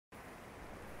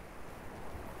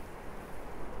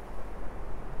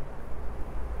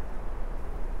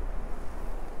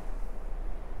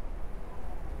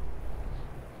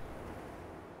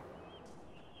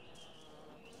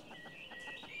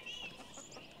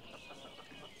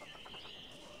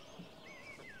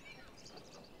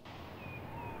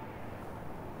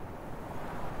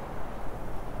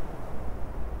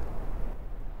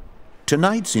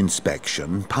Tonight's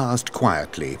inspection passed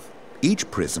quietly,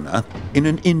 each prisoner in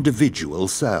an individual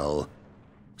cell,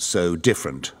 so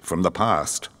different from the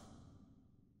past.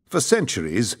 For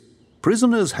centuries,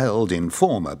 prisoners held in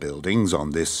former buildings on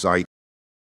this site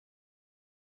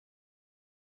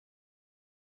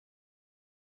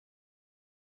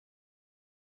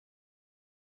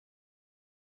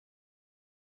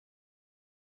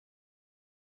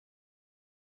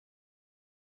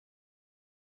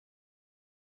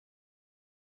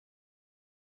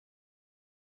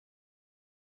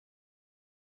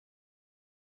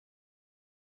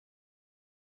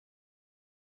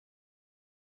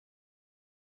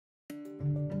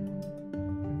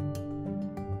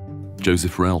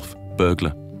Joseph Ralph,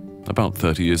 burglar, about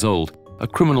 30 years old, a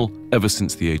criminal ever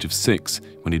since the age of 6,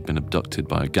 when he'd been abducted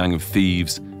by a gang of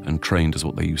thieves and trained as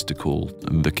what they used to call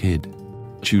the kid.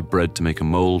 Chewed bread to make a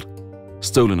mould,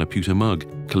 stolen a pewter mug,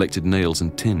 collected nails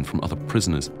and tin from other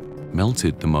prisoners,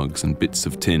 melted the mugs and bits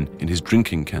of tin in his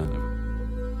drinking can.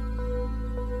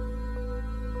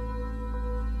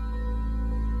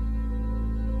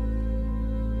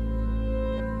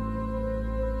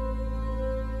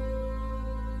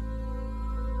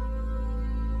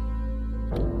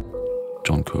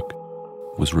 John Cook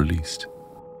was released.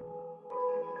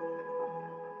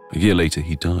 A year later,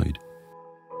 he died,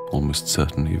 almost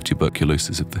certainly of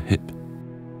tuberculosis of the hip.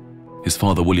 His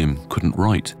father, William, couldn't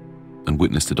write and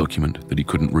witnessed a document that he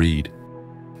couldn't read,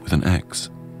 with an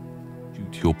X.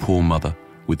 "Shoot your poor mother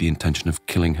with the intention of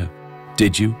killing her.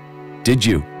 Did you? Did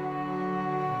you?"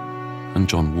 And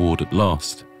John Ward at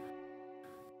last,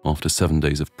 after 7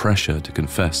 days of pressure to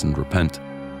confess and repent,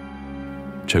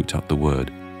 choked out the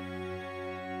word,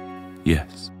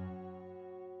 yes.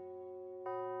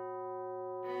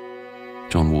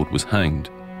 John Ward was hanged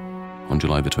on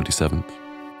July the 27th.